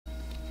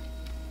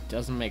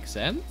doesn't make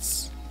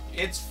sense?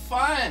 It's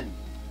fun!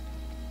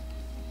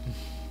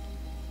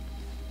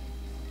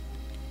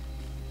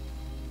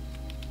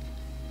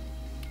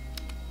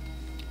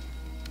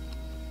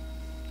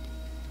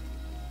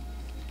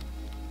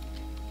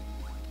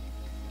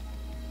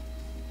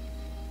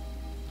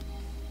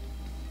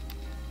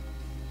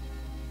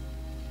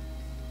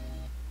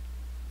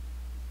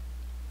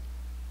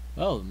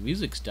 Oh, the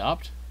music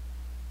stopped.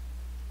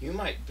 You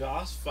might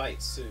boss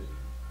fight soon.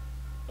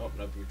 Open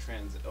up your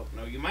transit. Oh,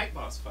 no, you might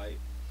boss fight.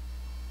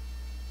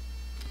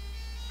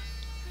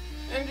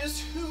 And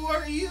just who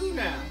are you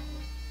now?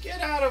 Get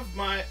out of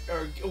my...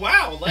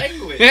 wow,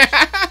 language!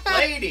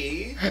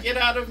 Lady, get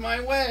out of my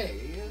way.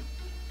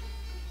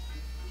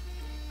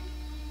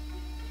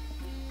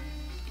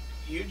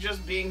 You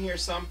just being here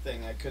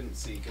something I couldn't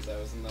see because I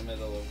was in the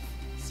middle of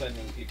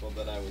sending people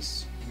that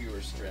we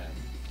were stranded.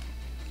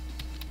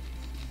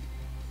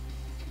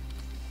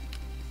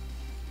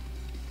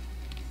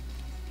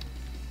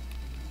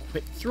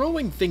 Quit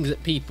throwing things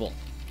at people.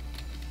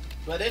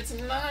 But it's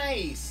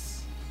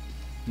nice!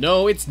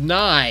 No, it's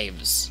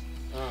knives.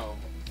 Oh,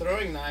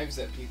 throwing knives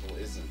at people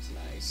isn't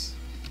nice.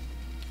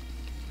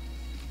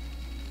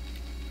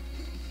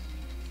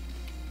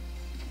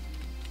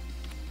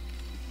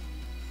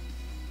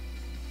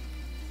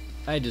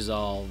 I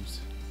dissolved.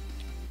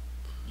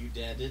 You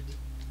deaded?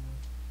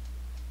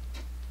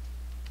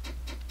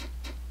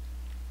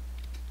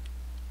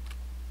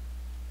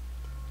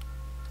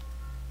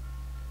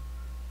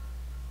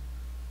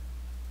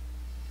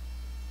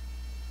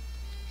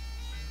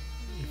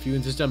 If you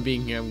insist on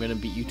being here, I'm gonna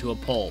beat you to a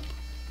pulp.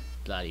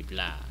 Blah de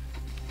blah.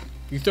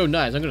 If you throw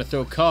knives, I'm gonna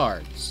throw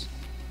cards.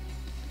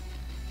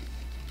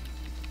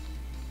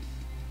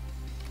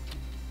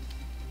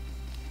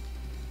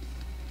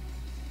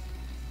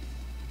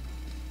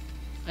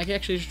 I can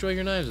actually destroy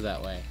your knives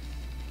that way.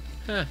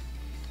 Huh.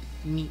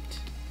 Neat.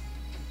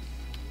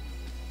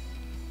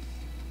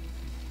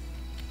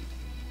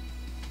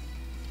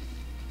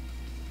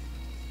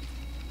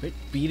 Quit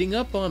beating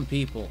up on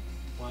people.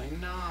 Why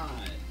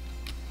not?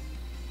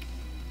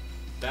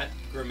 That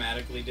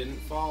grammatically didn't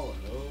follow.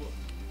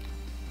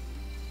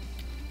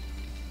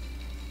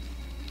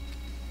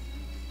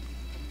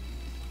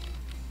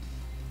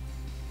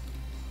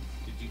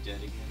 Did you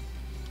dead again?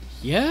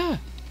 Yeah.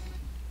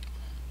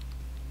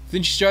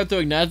 Then she started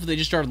throwing knives, but they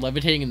just started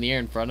levitating in the air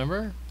in front of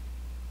her.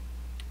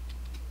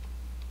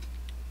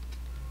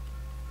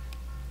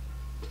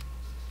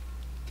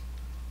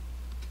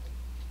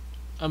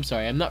 I'm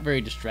sorry, I'm not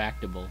very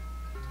distractible.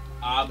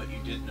 Ah, but you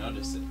did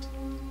notice it.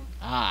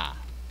 Ah,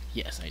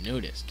 yes, I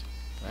noticed.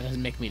 That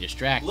doesn't make me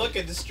distracted. Look,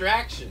 a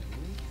distraction.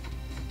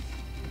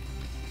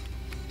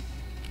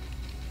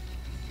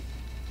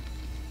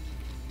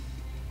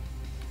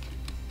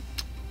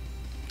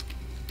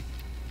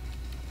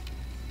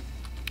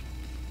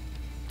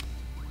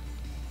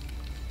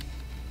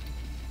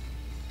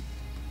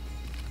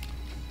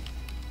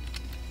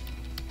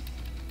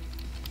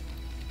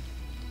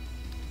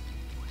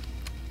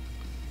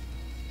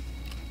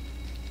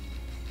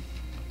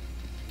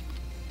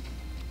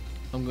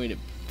 I'm going to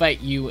fight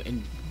you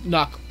and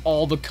knock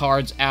all the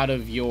cards out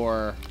of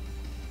your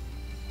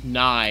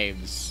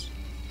knives.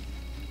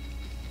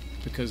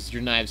 Because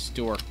your knives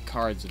store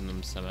cards in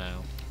them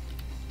somehow.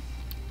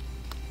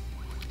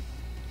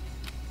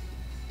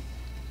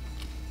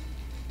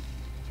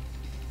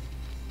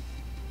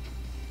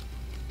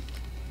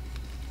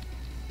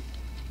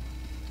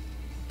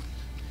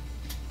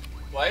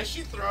 Why is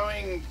she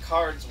throwing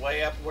cards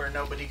way up where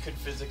nobody could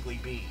physically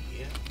be?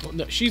 Well,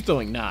 no, she's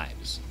throwing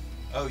knives.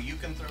 Oh, you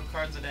can throw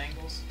cards at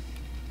angles?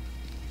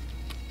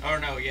 Oh,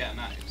 no, yeah,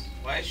 knives.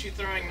 Why is she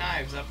throwing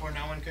knives up where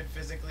no one could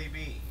physically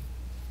be?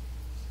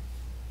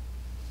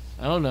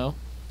 I don't know.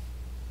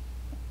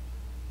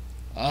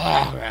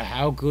 Ah,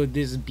 how could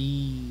this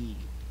be?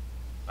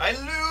 I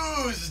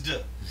loosed!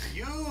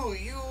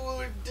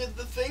 You did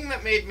the thing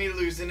that made me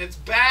lose, and it's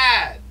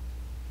bad!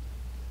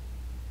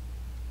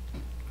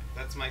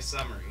 That's my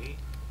summary.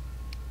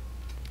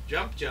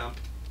 Jump, jump.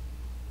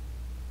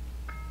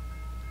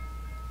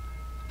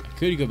 I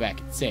could go back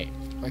and save.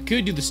 Or I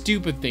could do the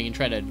stupid thing and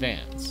try to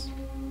advance.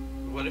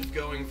 What if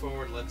going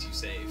forward lets you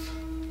save?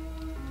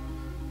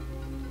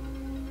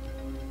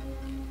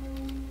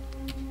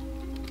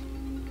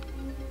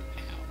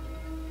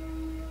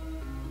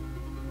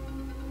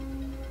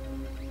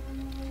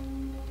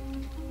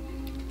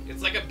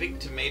 It's like a big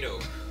tomato.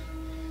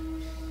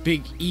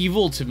 Big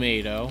evil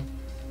tomato.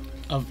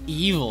 Of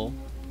evil.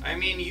 I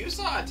mean, you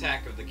saw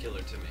Attack of the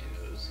Killer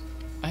Tomatoes.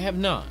 I have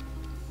not.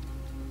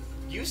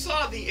 You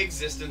saw the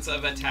existence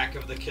of Attack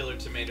of the Killer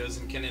Tomatoes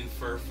and can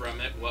infer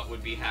from it what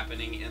would be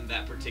happening in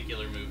that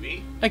particular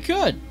movie. I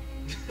could.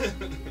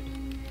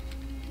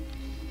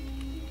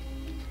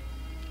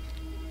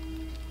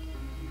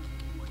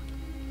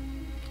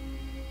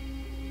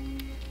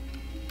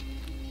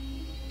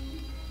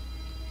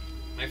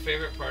 My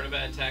favorite part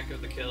about Attack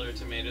of the Killer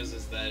Tomatoes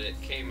is that it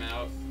came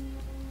out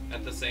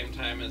at the same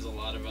time as a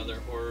lot of other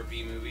horror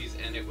B movies,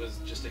 and it was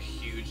just a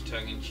huge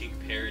tongue-in-cheek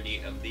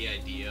parody of the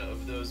idea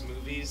of those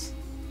movies.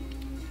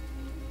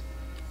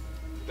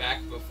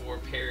 back before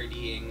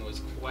parodying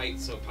was quite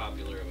so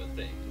popular of a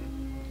thing.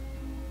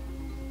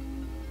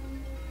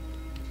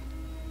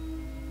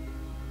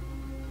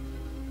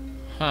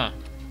 Huh.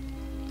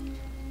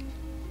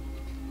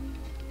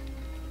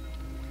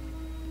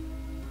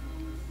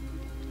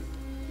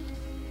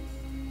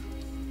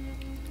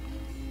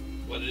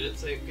 What did it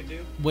say it could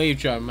do? Wave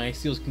charm. My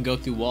seals can go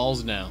through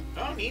walls now.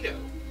 Oh, neato.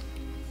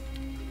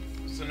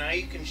 So now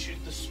you can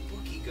shoot the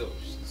spooky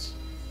ghosts.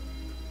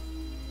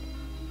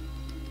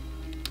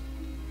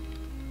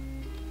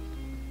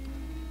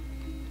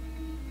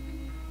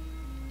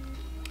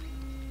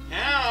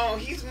 Ow,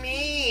 he's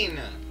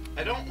mean!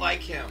 I don't like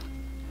him.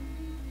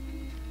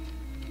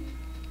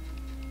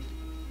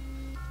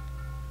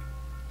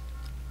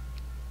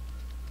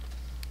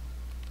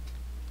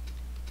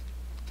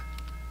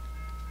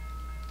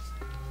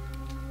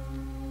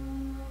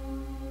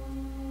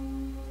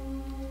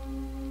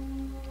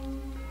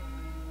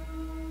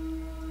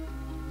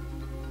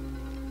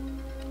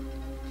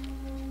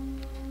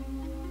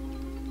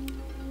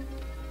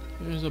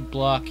 There's a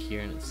block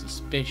here and it's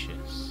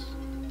suspicious.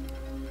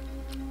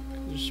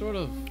 They're sort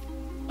of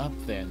up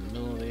there in the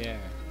middle of the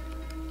air.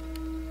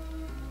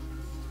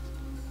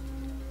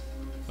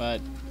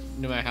 But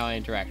no matter how I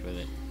interact with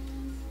it,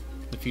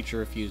 the future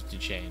refused to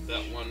change.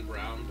 That one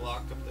brown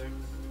block up there?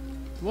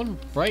 The one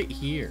right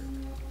here.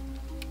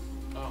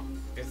 Oh,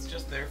 it's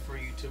just there for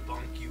you to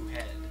bonk you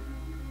head.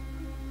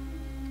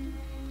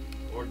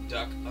 Or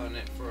duck on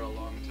it for a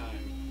long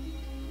time.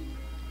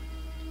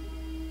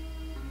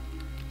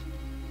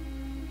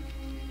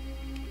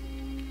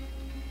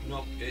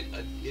 Nope,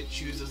 it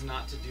chooses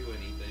not to do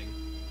anything.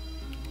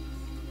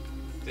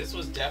 This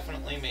was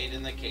definitely made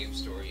in the Cave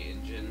Story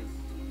engine.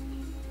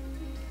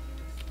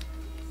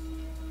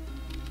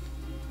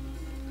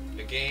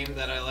 A game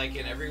that I like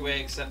in every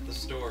way except the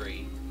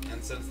story.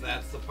 And since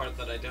that's the part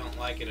that I don't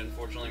like, it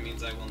unfortunately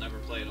means I will never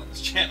play it on this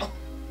channel.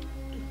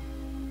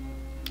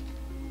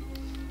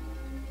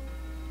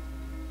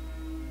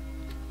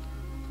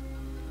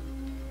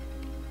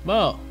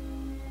 Well,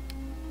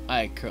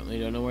 I currently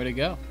don't know where to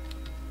go.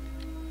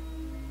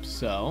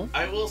 So?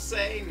 I will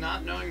say,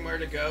 not knowing where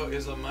to go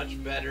is a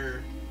much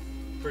better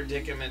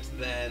predicament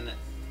than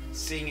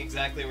seeing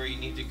exactly where you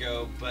need to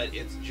go, but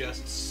it's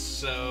just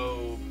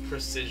so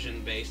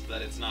precision-based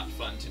that it's not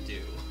fun to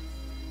do.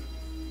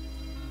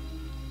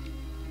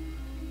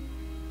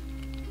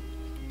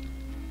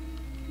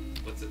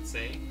 What's it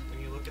say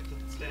when you look at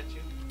the statue?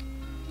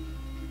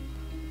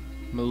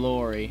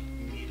 Mallory.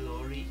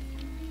 Midori?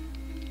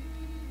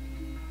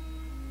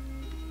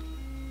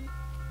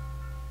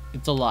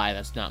 It's a lie,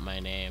 that's not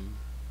my name.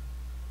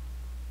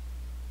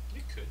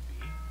 It could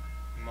be.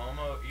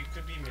 Momo, you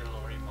could be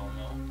Milori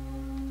Momo.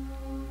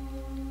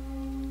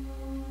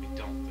 I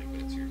don't think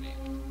that's your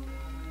name.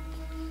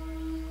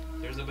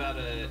 There's about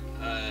a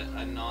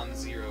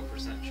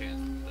non-0%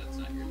 chance that that's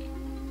not your name.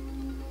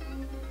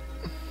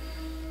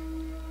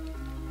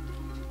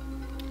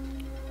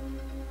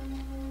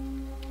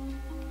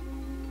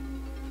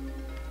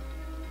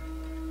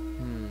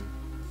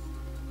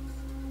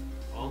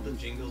 All the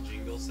jingle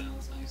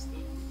sounds nice though.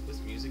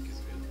 This music is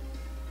good.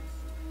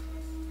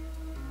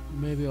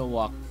 Maybe I'll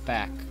walk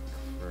back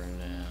for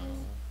now.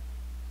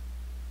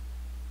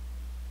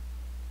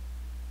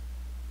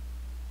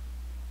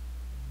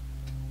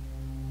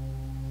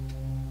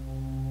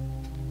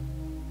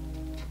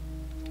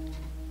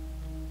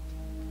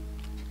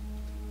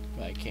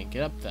 But I can't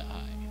get up that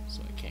high,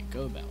 so I can't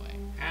go that way.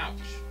 Ouch.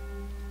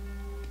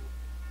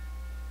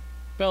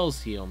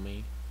 Bells heal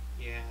me.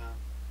 Yeah.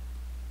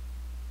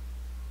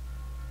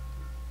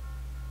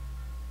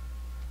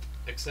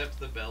 Except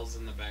the bells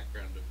in the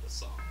background of the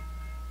song.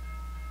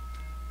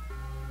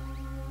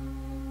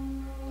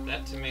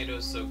 That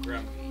tomato's so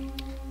grumpy.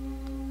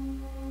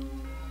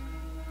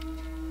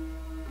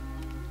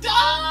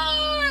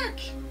 Dark!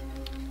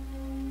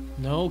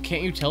 No,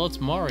 can't you tell it's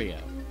Mario?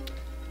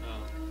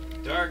 Oh.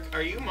 Dark,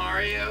 are you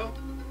Mario?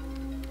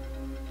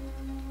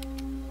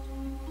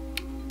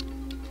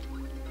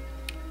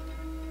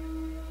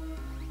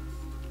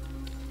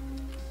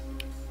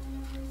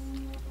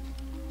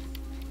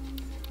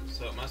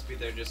 So it must be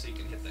there just so you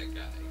can hit that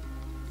guy.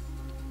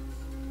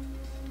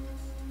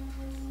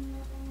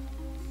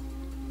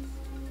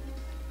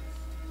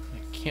 I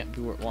can't be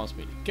where it wants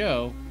me to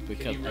go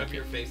because Can you rub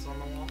your face on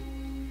the wall?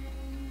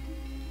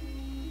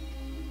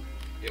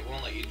 It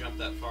won't let you jump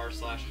that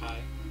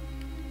far/high.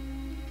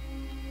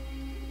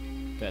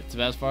 That's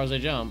about as far as I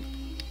jump.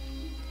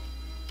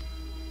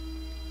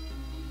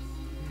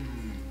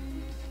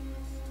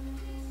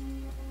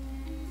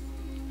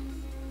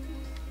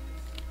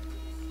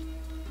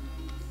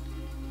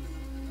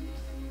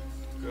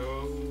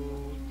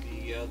 Go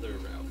the other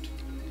route.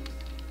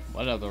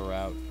 What other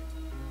route?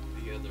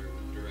 The other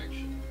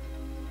direction.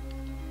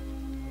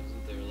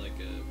 Wasn't there like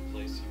a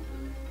place you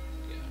were...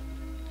 Yeah.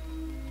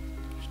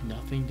 There's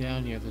nothing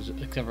down here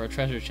except for a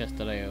treasure chest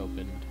that I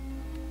opened.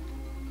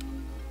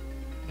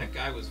 That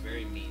guy was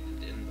very mean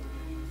and in the way.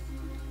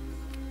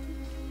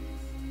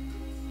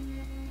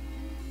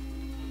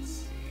 Let's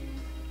see.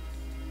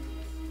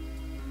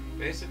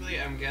 Basically,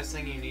 I'm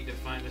guessing you need to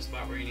find a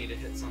spot where you need to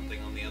hit something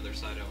on the other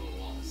side of a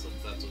wall, since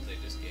that's what they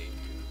just gave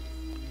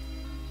you.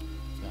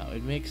 That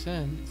would make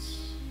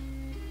sense.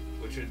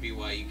 Which would be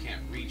why you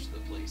can't reach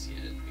the place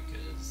yet,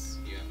 because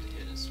you have to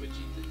hit a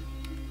switchy thing.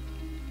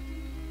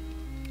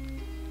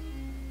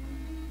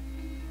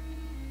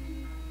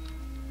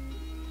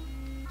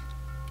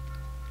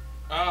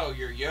 Oh,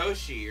 you're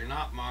Yoshi, you're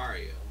not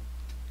Mario.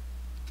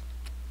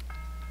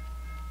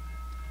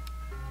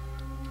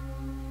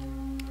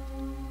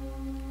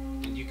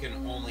 And you can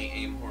only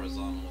aim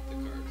horizontal with the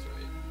cards,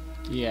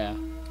 right? Yeah.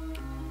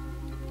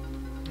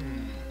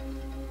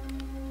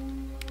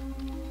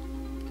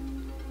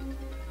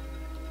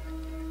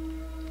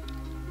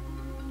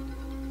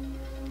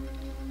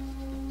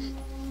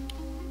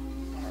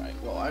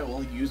 Alright, well, I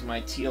will use my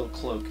teal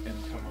cloak and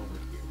come over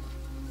here.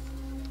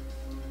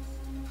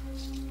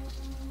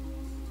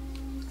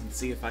 And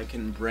see if I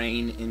can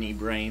brain any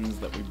brains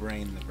that we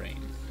brain the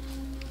brain.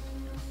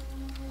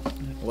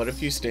 What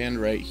if you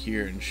stand right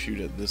here and shoot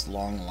at this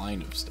long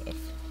line of stuff?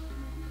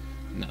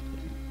 Nothing.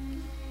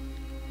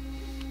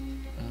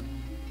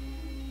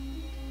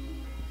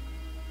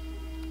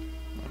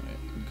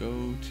 Alright,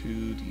 go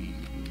to the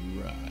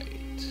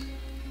right.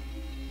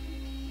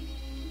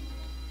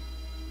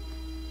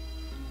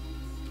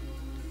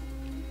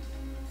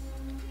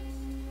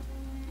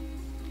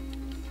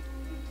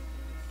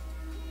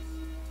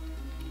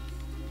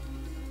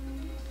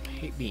 I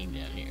hate being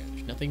down here.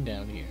 There's nothing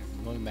down here.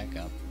 I'm going back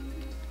up.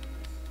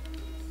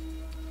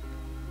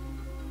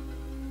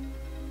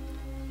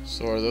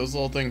 So are those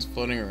little things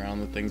floating around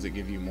the things that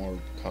give you more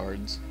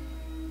cards?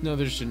 No,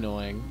 they're just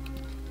annoying.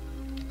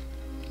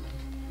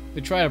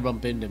 They try to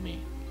bump into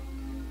me.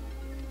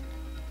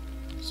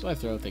 So I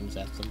throw things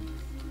at them.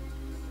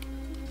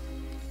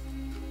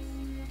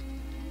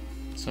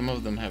 Some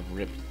of them have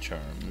ripped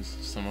charms.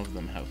 Some of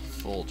them have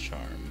full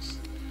charms.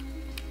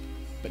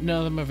 But none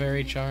of them are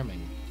very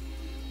charming.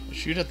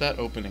 Shoot at that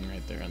opening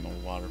right there in the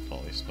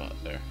waterfally spot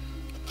there.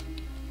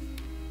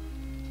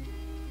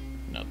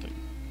 Nothing.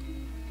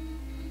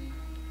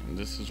 And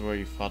this is where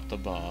you fought the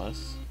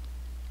boss.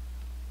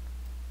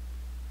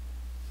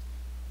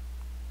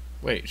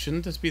 Wait,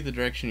 shouldn't this be the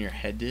direction your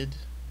head did?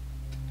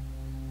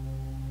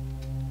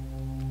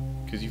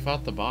 Because you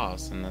fought the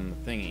boss and then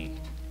the thingy.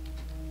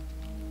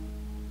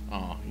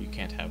 Oh, you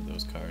can't have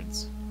those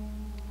cards.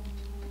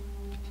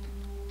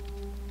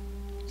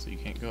 So you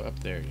can't go up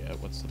there yet.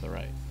 What's to the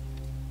right?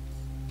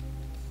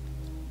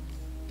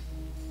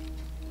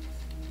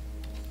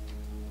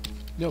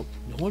 No,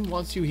 no one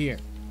wants you here.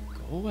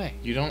 Go away.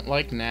 You don't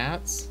like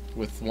gnats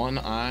with one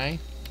eye?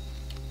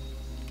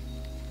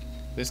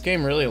 This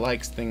game really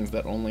likes things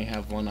that only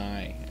have one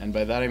eye. And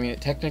by that I mean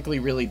it technically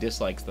really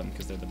dislikes them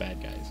because they're the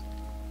bad guys.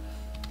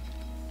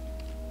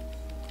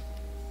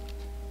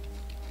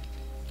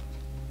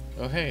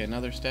 Oh hey,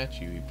 another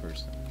statue-y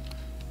person.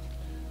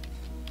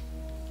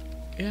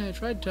 Yeah, I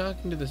tried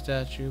talking to the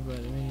statue, but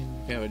I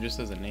mean... Yeah, it just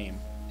says a name.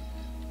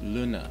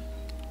 Luna.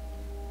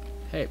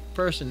 Hey,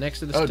 person next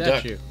to the Oh,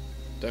 statue.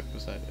 Duck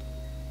beside it.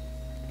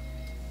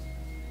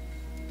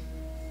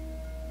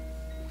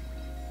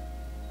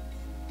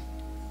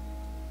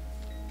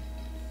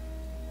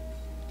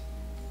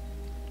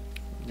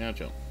 Now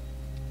jump.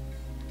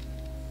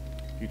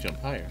 You jump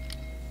higher.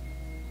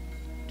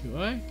 Do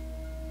I?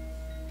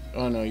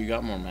 Oh no, you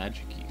got more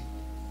magic-y.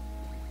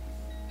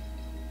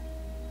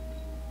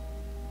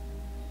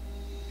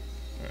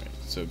 Alright,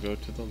 so go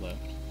to the left.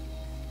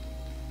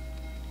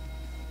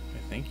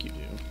 I think you do.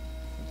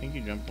 I think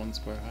you jump one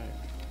square higher.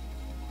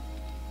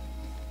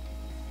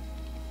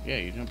 Yeah,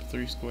 you jump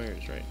 3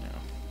 squares right now.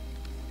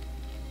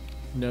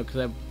 No,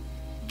 because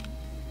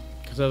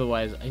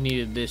otherwise I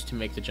needed this to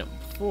make the jump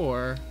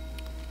before.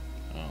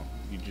 Oh,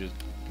 you just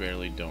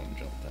barely don't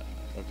jump that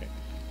high. Okay.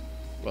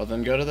 Well,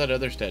 then go to that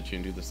other statue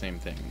and do the same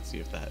thing and see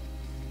if that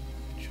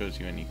shows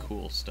you any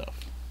cool stuff.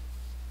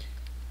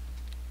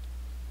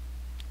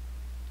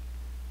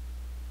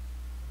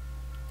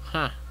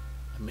 Huh.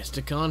 I missed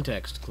a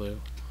context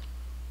clue.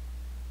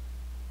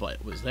 But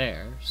it was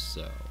there,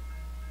 so...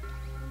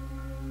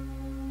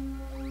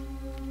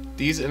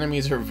 These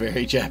enemies are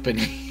very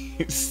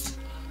Japanese.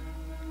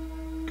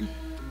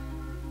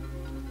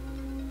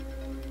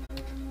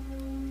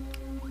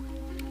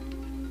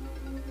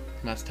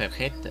 Más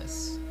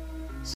tarjetas.